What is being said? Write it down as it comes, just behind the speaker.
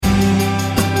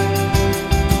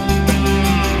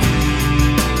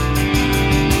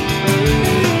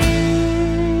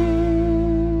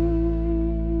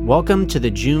Welcome to the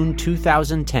June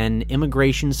 2010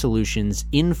 Immigration Solutions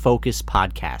In Focus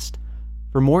podcast.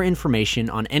 For more information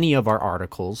on any of our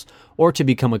articles, or to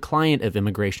become a client of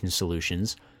Immigration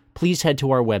Solutions, please head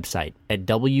to our website at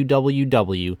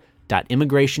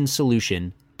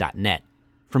www.immigrationsolution.net.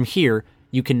 From here,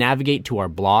 you can navigate to our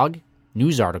blog,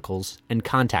 news articles, and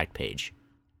contact page.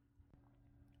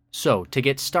 So, to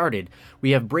get started,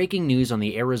 we have breaking news on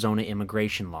the Arizona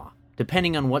immigration law.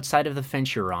 Depending on what side of the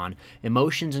fence you're on,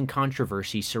 emotions and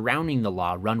controversy surrounding the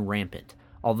law run rampant,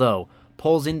 although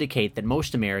polls indicate that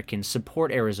most Americans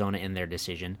support Arizona in their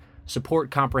decision,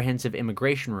 support comprehensive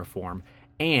immigration reform,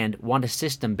 and want a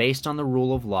system based on the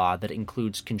rule of law that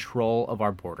includes control of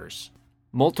our borders.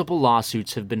 Multiple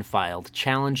lawsuits have been filed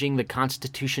challenging the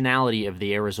constitutionality of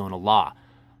the Arizona law.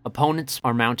 Opponents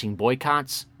are mounting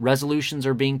boycotts, resolutions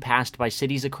are being passed by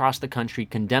cities across the country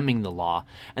condemning the law,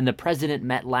 and the president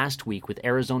met last week with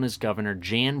Arizona's Governor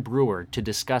Jan Brewer to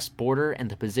discuss border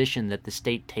and the position that the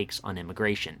state takes on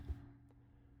immigration.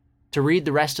 To read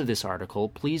the rest of this article,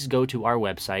 please go to our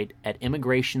website at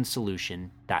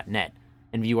immigrationsolution.net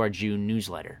and view our June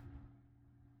newsletter.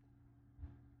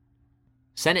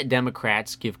 Senate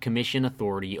Democrats give Commission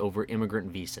authority over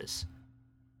immigrant visas.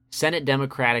 Senate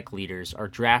Democratic leaders are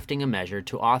drafting a measure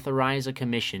to authorize a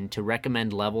commission to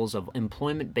recommend levels of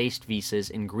employment-based visas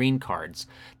and green cards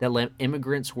that let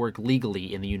immigrants work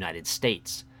legally in the United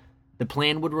States. The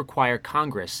plan would require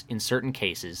Congress, in certain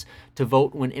cases, to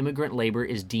vote when immigrant labor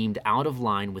is deemed out of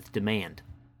line with demand.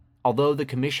 Although the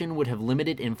commission would have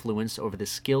limited influence over the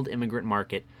skilled immigrant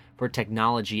market for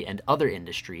technology and other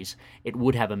industries, it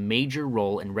would have a major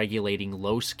role in regulating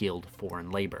low-skilled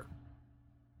foreign labor.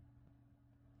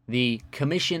 The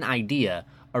commission idea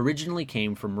originally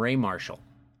came from Ray Marshall,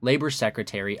 Labor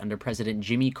Secretary under President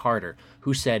Jimmy Carter,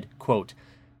 who said, quote,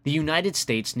 "The United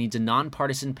States needs a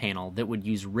nonpartisan panel that would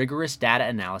use rigorous data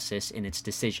analysis in its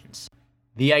decisions."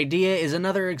 The idea is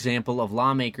another example of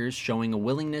lawmakers showing a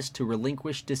willingness to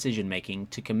relinquish decision-making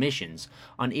to commissions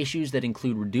on issues that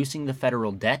include reducing the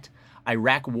federal debt,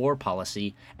 Iraq war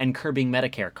policy, and curbing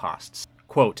Medicare costs.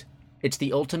 Quote, "It's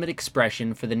the ultimate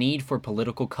expression for the need for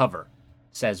political cover,"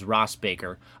 says Ross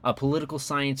Baker, a political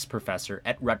science professor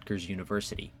at Rutgers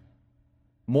University.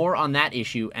 More on that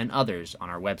issue and others on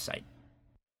our website.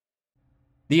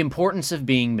 The importance of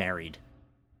being married.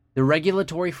 The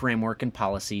regulatory framework and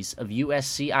policies of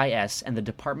USCIS and the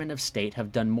Department of State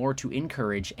have done more to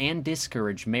encourage and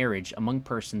discourage marriage among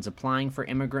persons applying for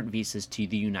immigrant visas to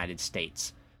the United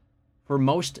States. For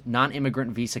most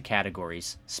non-immigrant visa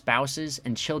categories, spouses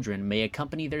and children may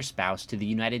accompany their spouse to the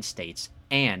United States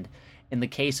and, in the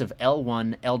case of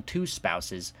L1, L2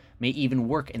 spouses, may even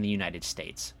work in the United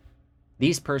States.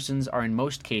 These persons are in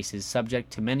most cases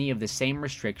subject to many of the same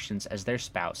restrictions as their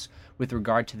spouse with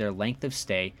regard to their length of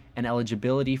stay and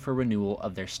eligibility for renewal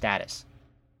of their status.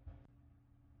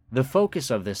 The focus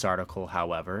of this article,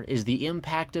 however, is the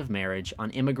impact of marriage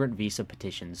on immigrant visa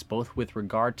petitions, both with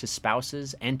regard to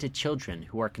spouses and to children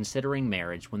who are considering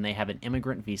marriage when they have an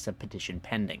immigrant visa petition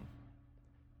pending.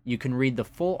 You can read the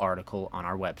full article on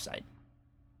our website.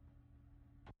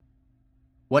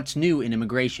 What's new in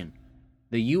immigration?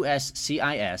 The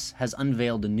USCIS has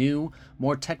unveiled a new,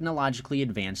 more technologically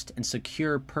advanced and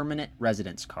secure permanent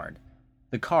residence card.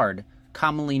 The card,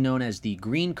 commonly known as the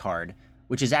Green Card,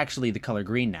 which is actually the color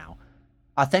green now,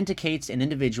 authenticates an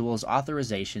individual's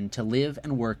authorization to live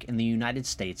and work in the United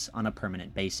States on a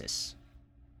permanent basis.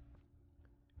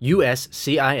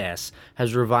 USCIS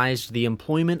has revised the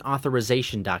Employment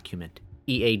Authorization Document,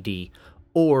 EAD,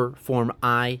 or Form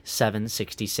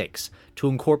I-766, to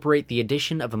incorporate the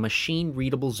addition of a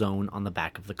machine-readable zone on the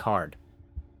back of the card.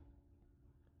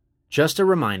 Just a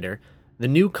reminder, the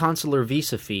new consular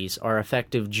visa fees are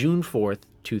effective June 4th,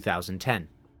 2010.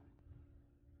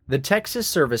 The Texas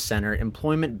Service Center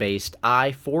employment-based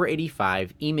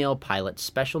I-485 Email Pilot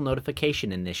Special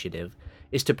Notification Initiative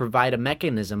is to provide a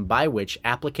mechanism by which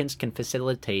applicants can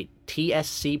facilitate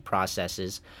TSC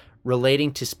processes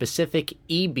relating to specific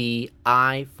EB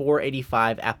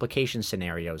I-485 application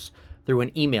scenarios through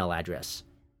an email address.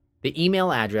 The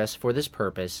email address for this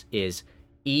purpose is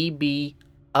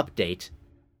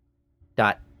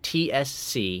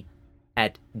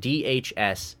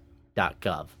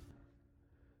ebupdate.tsc@dhs.gov.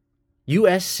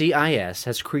 USCIS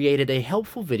has created a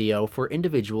helpful video for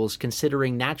individuals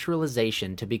considering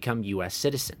naturalization to become U.S.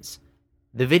 citizens.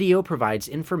 The video provides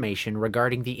information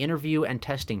regarding the interview and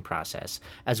testing process,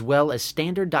 as well as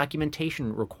standard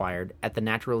documentation required at the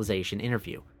naturalization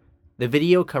interview. The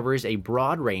video covers a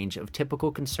broad range of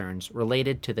typical concerns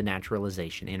related to the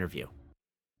naturalization interview.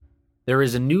 There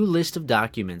is a new list of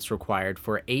documents required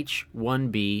for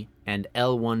H-1B and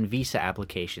L-1 visa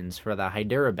applications for the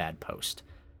Hyderabad post.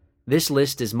 This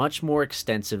list is much more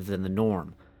extensive than the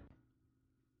norm.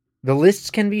 The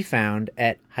lists can be found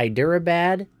at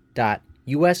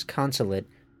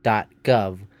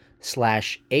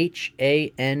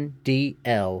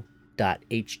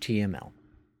hyderabad.usconsulate.gov/handl.html.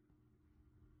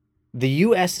 The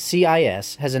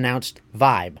USCIS has announced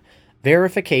VIBE,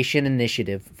 Verification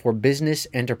Initiative for Business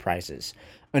Enterprises,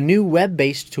 a new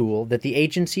web-based tool that the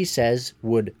agency says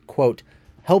would, quote,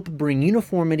 help bring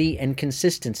uniformity and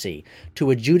consistency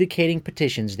to adjudicating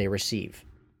petitions they receive.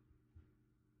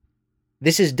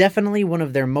 This is definitely one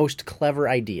of their most clever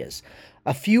ideas.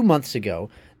 A few months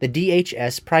ago, the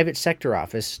DHS Private Sector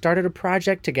Office started a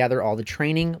project to gather all the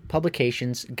training,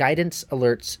 publications, guidance,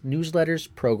 alerts, newsletters,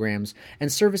 programs,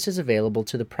 and services available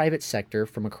to the private sector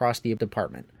from across the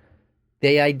department.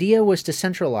 The idea was to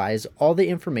centralize all the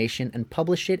information and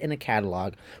publish it in a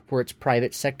catalog for its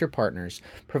private sector partners,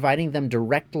 providing them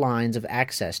direct lines of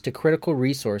access to critical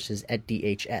resources at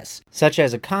DHS, such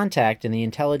as a contact in the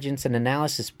Intelligence and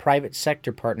Analysis Private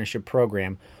Sector Partnership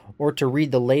Program, or to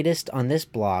read the latest on this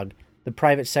blog. The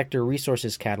Private Sector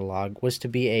Resources Catalog was to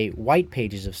be a white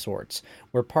pages of sorts,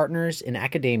 where partners in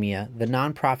academia, the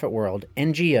nonprofit world,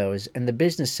 NGOs, and the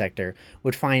business sector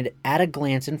would find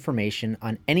at-a-glance information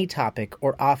on any topic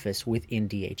or office within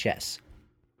DHS.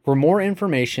 For more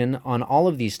information on all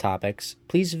of these topics,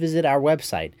 please visit our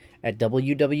website at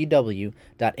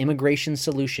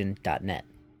www.immigrationsolution.net.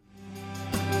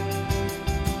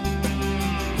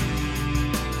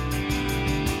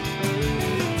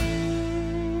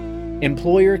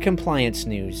 Employer Compliance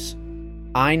News,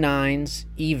 I-9s,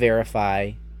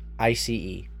 E-Verify,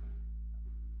 ICE.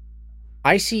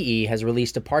 ICE has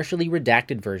released a partially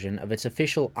redacted version of its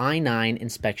official I-9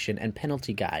 inspection and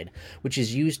penalty guide, which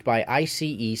is used by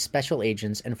ICE special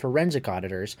agents and forensic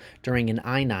auditors during an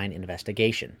I-9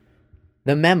 investigation.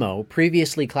 The memo,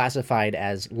 previously classified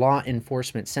as law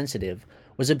enforcement sensitive,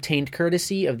 was obtained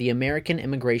courtesy of the American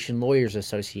Immigration Lawyers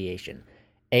Association,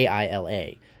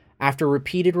 AILA, after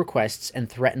repeated requests and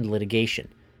threatened litigation.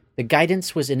 The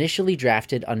guidance was initially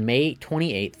drafted on May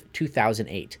 28,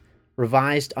 2008,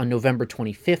 revised on November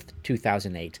 25,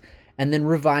 2008, and then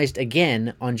revised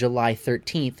again on July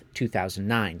 13,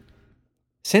 2009.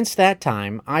 Since that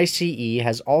time, ICE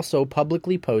has also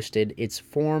publicly posted its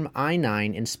Form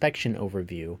I-9 Inspection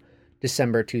Overview,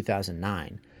 December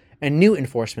 2009, and New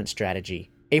Enforcement Strategy,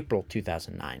 April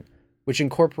 2009, which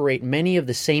incorporate many of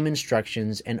the same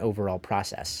instructions and overall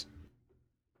process.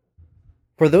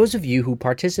 For those of you who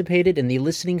participated in the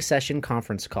listening session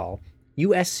conference call,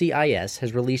 USCIS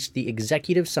has released the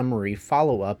executive summary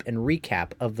follow-up and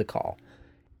recap of the call.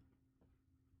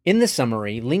 In the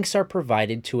summary, links are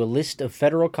provided to a list of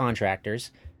federal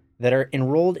contractors that are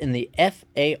enrolled in the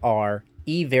FAR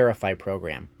E-Verify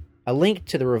program, a link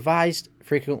to the revised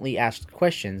frequently asked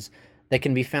questions that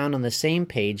can be found on the same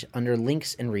page under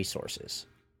links and resources.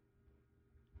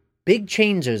 Big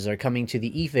changes are coming to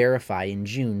the E-Verify in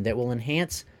June that will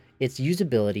enhance its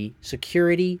usability,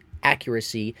 security,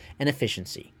 accuracy, and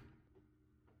efficiency.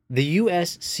 The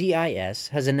USCIS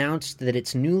has announced that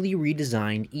its newly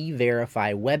redesigned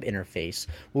E-Verify web interface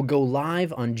will go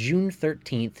live on June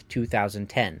 13,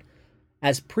 2010.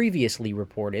 As previously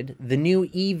reported, the new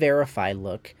E-Verify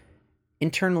look,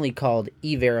 internally called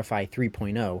E-Verify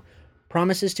 3.0,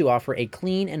 promises to offer a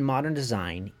clean and modern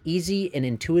design, easy and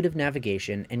intuitive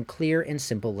navigation, and clear and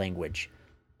simple language.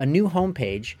 A new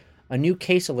homepage, a new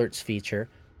case alerts feature,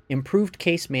 improved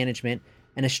case management,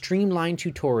 and a streamlined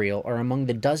tutorial are among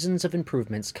the dozens of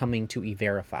improvements coming to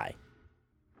E-Verify.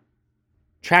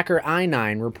 Tracker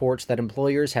I-9 reports that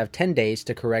employers have 10 days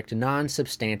to correct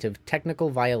non-substantive technical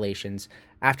violations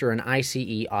after an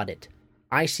ICE audit.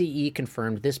 ICE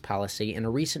confirmed this policy in a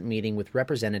recent meeting with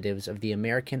representatives of the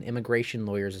American Immigration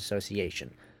Lawyers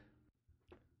Association.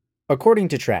 According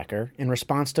to Tracker, in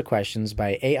response to questions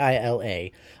by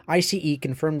AILA, ICE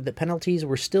confirmed that penalties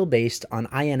were still based on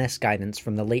INS guidance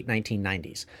from the late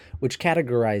 1990s, which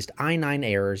categorized I-9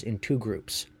 errors in two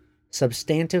groups: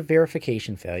 substantive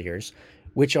verification failures,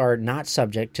 which are not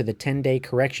subject to the 10-day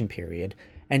correction period,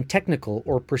 and technical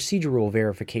or procedural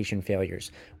verification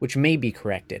failures, which may be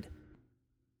corrected.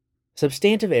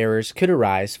 Substantive errors could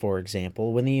arise, for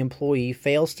example, when the employee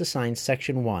fails to sign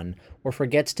Section 1 or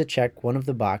forgets to check one of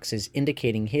the boxes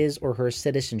indicating his or her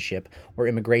citizenship or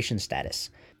immigration status.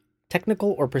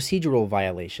 Technical or procedural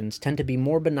violations tend to be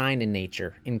more benign in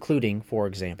nature, including, for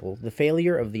example, the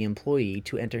failure of the employee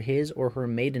to enter his or her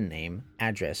maiden name,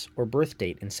 address, or birth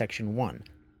date in Section 1,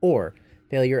 or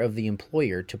failure of the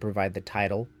employer to provide the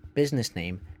title, business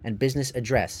name, and business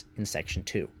address in Section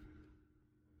 2.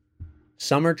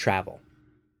 Summer travel.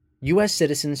 U.S.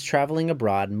 citizens traveling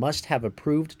abroad must have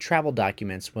approved travel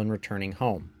documents when returning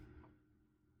home.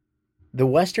 The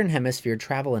Western Hemisphere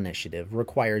Travel Initiative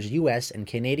requires U.S. and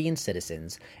Canadian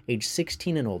citizens aged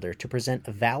 16 and older to present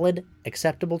a valid,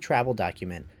 acceptable travel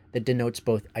document that denotes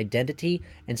both identity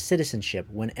and citizenship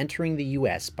when entering the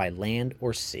U.S. by land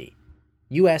or sea.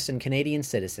 U.S. and Canadian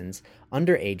citizens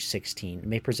under age 16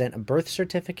 may present a birth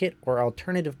certificate or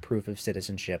alternative proof of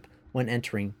citizenship when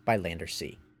entering by land or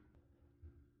sea.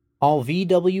 All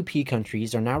VWP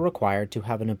countries are now required to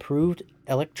have an approved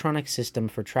electronic system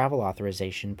for travel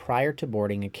authorization prior to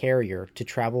boarding a carrier to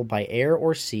travel by air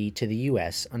or sea to the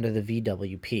U.S. under the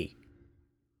VWP.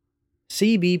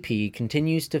 CBP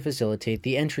continues to facilitate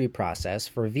the entry process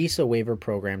for Visa Waiver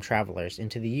Program travelers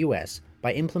into the U.S.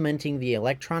 by implementing the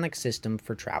electronic system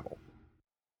for travel.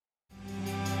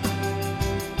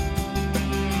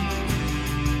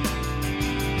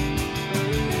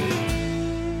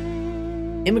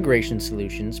 Immigration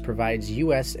Solutions provides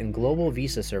U.S. and global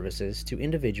visa services to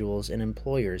individuals and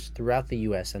employers throughout the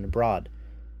U.S. and abroad.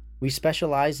 We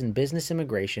specialize in business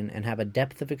immigration and have a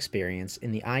depth of experience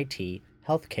in the IT,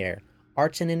 healthcare,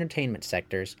 arts and entertainment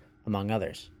sectors, among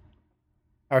others.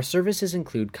 Our services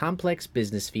include complex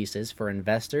business visas for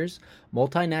investors,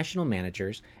 multinational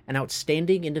managers, and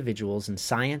outstanding individuals in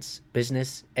science,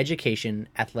 business, education,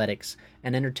 athletics,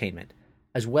 and entertainment,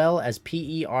 as well as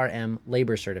PERM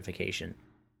labor certification.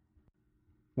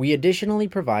 We additionally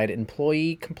provide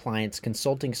employee compliance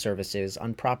consulting services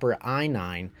on proper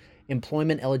I-9,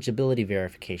 employment eligibility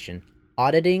verification,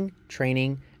 auditing,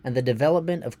 training, and the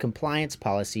development of compliance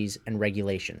policies and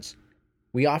regulations.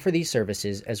 We offer these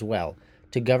services as well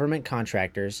to government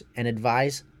contractors and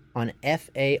advise on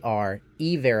FAR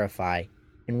E-Verify,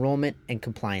 enrollment, and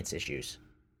compliance issues.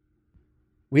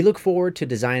 We look forward to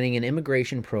designing an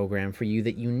immigration program for you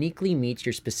that uniquely meets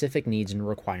your specific needs and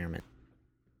requirements.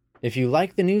 If you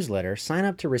like the newsletter, sign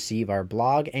up to receive our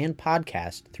blog and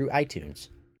podcast through iTunes.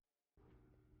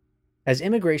 As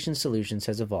Immigration Solutions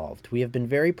has evolved, we have been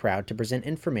very proud to present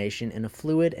information in a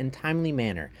fluid and timely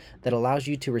manner that allows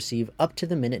you to receive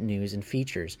up-to-the-minute news and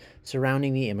features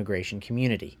surrounding the immigration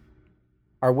community.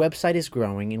 Our website is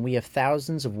growing, and we have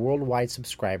thousands of worldwide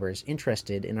subscribers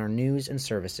interested in our news and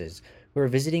services who are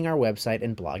visiting our website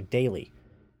and blog daily.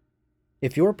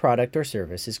 If your product or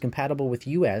service is compatible with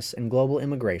U.S. and global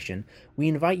immigration, we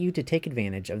invite you to take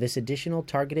advantage of this additional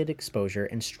targeted exposure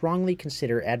and strongly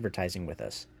consider advertising with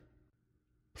us.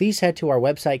 Please head to our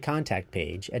website contact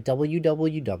page at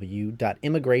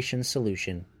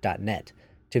www.immigrationsolution.net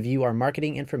to view our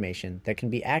marketing information that can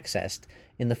be accessed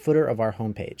in the footer of our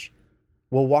homepage.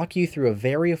 We'll walk you through a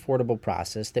very affordable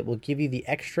process that will give you the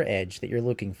extra edge that you're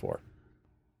looking for.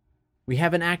 We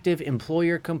have an active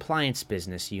employer compliance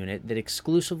business unit that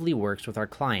exclusively works with our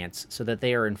clients so that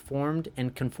they are informed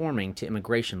and conforming to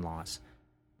immigration laws.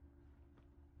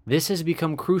 This has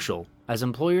become crucial as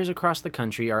employers across the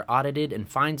country are audited and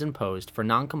fines imposed for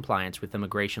non-compliance with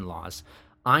immigration laws,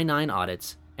 I-9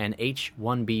 audits, and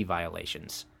H-1B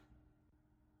violations.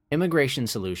 Immigration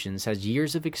Solutions has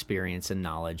years of experience and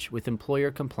knowledge with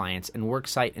employer compliance and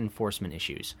worksite enforcement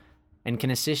issues, and can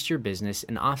assist your business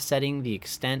in offsetting the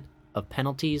extent of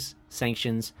penalties,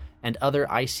 sanctions, and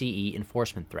other ICE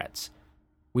enforcement threats.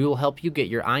 We will help you get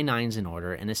your I-9s in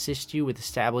order and assist you with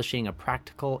establishing a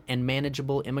practical and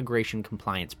manageable immigration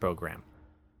compliance program.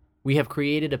 We have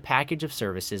created a package of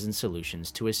services and solutions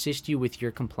to assist you with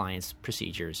your compliance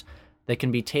procedures that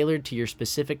can be tailored to your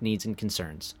specific needs and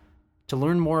concerns. To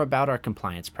learn more about our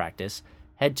compliance practice,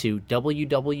 head to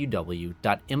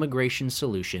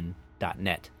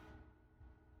www.immigrationsolution.net.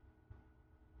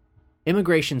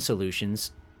 Immigration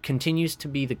Solutions continues to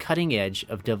be the cutting edge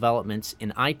of developments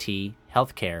in IT,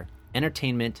 healthcare,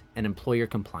 entertainment, and employer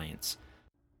compliance.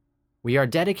 We are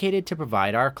dedicated to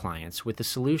provide our clients with the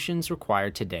solutions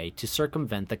required today to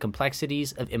circumvent the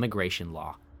complexities of immigration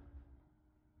law.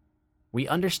 We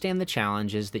understand the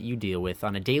challenges that you deal with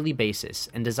on a daily basis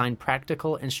and design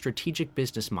practical and strategic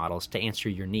business models to answer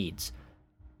your needs.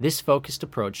 This focused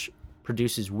approach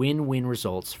produces win-win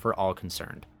results for all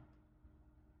concerned.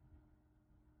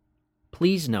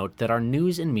 Please note that our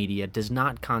news and media does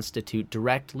not constitute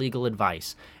direct legal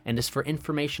advice and is for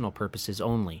informational purposes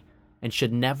only, and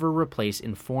should never replace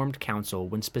informed counsel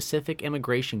when specific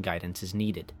immigration guidance is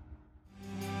needed.